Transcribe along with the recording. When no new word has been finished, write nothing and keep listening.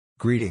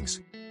Greetings.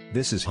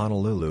 This is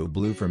Honolulu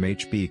Blue from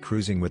HB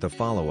Cruising with a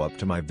follow-up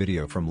to my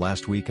video from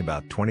last week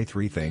about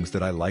 23 things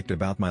that I liked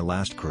about my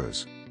last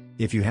cruise.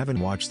 If you haven't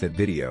watched that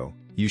video,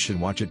 you should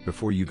watch it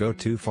before you go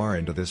too far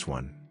into this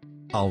one.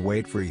 I'll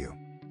wait for you.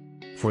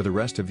 For the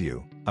rest of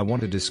you, I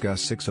want to discuss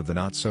 6 of the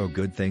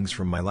not-so-good things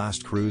from my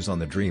last cruise on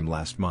the Dream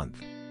last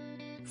month.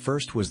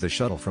 First was the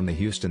shuttle from the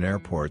Houston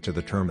airport to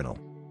the terminal.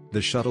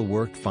 The shuttle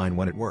worked fine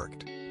when it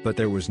worked, but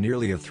there was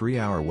nearly a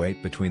 3-hour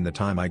wait between the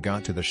time I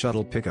got to the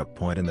shuttle pickup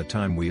point and the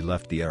time we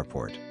left the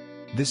airport.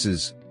 This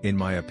is, in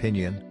my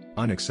opinion,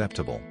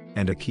 unacceptable,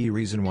 and a key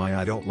reason why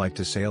I don't like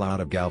to sail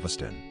out of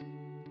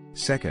Galveston.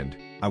 Second,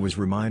 I was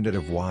reminded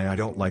of why I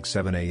don't like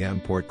 7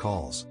 a.m. port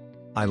calls.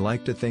 I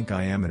like to think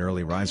I am an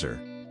early riser,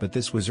 but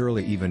this was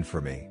early even for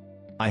me.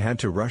 I had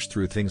to rush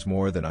through things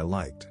more than I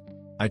liked.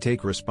 I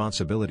take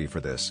responsibility for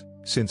this,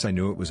 since I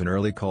knew it was an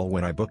early call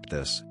when I booked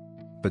this.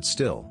 But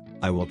still,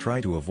 I will try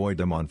to avoid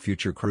them on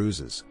future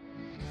cruises.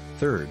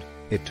 Third,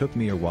 it took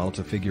me a while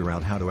to figure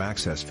out how to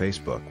access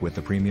Facebook with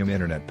the premium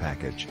internet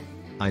package.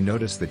 I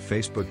noticed that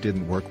Facebook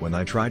didn't work when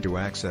I tried to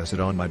access it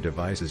on my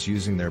devices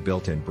using their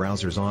built-in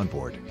browsers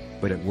onboard,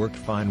 but it worked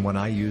fine when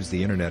I used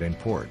the internet in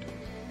port.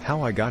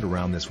 How I got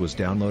around this was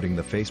downloading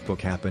the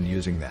Facebook app and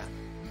using that.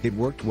 It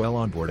worked well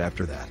on board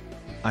after that.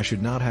 I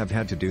should not have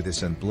had to do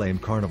this and blame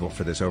Carnival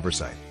for this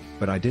oversight,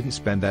 but I didn't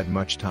spend that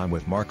much time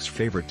with Mark's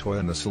favorite toy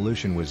and the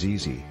solution was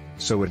easy,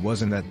 so it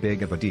wasn't that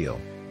big of a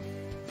deal.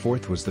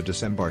 Fourth was the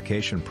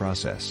disembarkation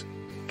process.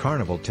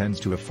 Carnival tends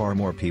to have far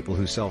more people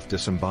who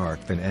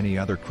self-disembark than any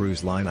other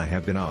cruise line I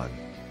have been on.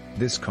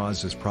 This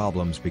causes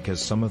problems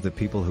because some of the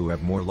people who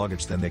have more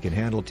luggage than they can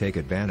handle take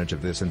advantage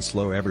of this and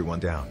slow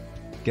everyone down.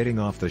 Getting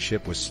off the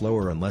ship was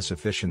slower and less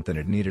efficient than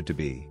it needed to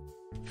be.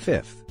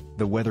 Fifth,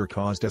 the weather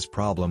caused us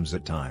problems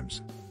at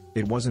times.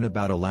 It wasn't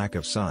about a lack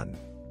of sun.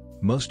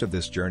 Most of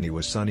this journey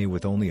was sunny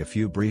with only a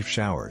few brief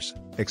showers,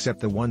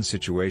 except the one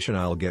situation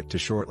I'll get to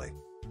shortly.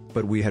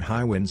 But we had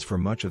high winds for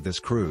much of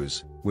this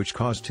cruise, which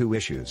caused 2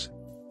 issues.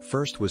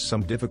 First was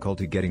some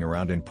difficulty getting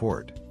around in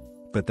port.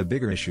 But the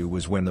bigger issue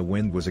was when the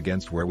wind was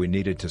against where we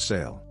needed to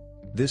sail.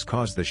 This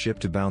caused the ship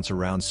to bounce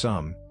around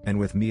some, and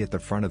with me at the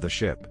front of the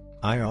ship,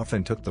 I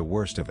often took the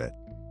worst of it.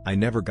 I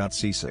never got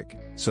seasick,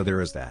 so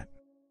there is that.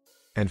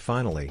 And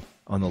finally,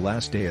 on the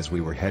last day as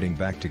we were heading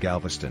back to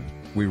Galveston,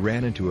 we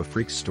ran into a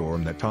freak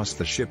storm that tossed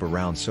the ship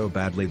around so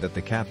badly that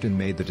the captain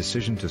made the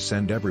decision to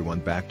send everyone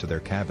back to their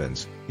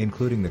cabins,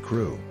 including the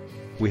crew.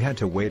 We had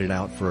to wait it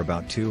out for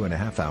about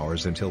 2.5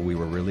 hours until we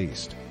were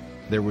released.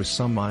 There was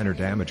some minor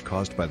damage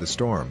caused by the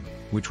storm,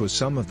 which was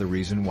some of the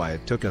reason why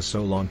it took us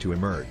so long to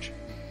emerge.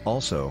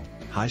 Also,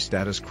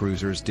 high-status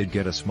cruisers did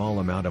get a small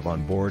amount of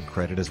onboard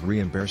credit as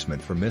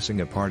reimbursement for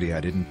missing a party I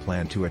didn't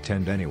plan to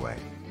attend anyway.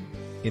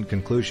 In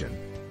conclusion,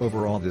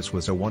 overall this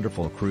was a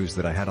wonderful cruise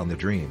that I had on the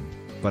Dream,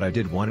 but I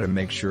did want to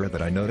make sure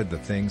that I noted the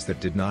things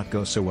that did not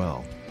go so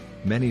well.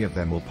 Many of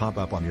them will pop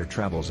up on your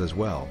travels as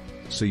well,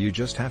 so you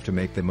just have to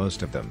make the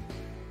most of them.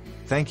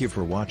 Thank you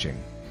for watching.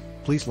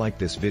 Please like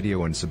this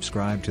video and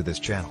subscribe to this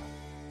channel.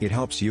 It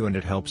helps you and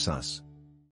it helps us.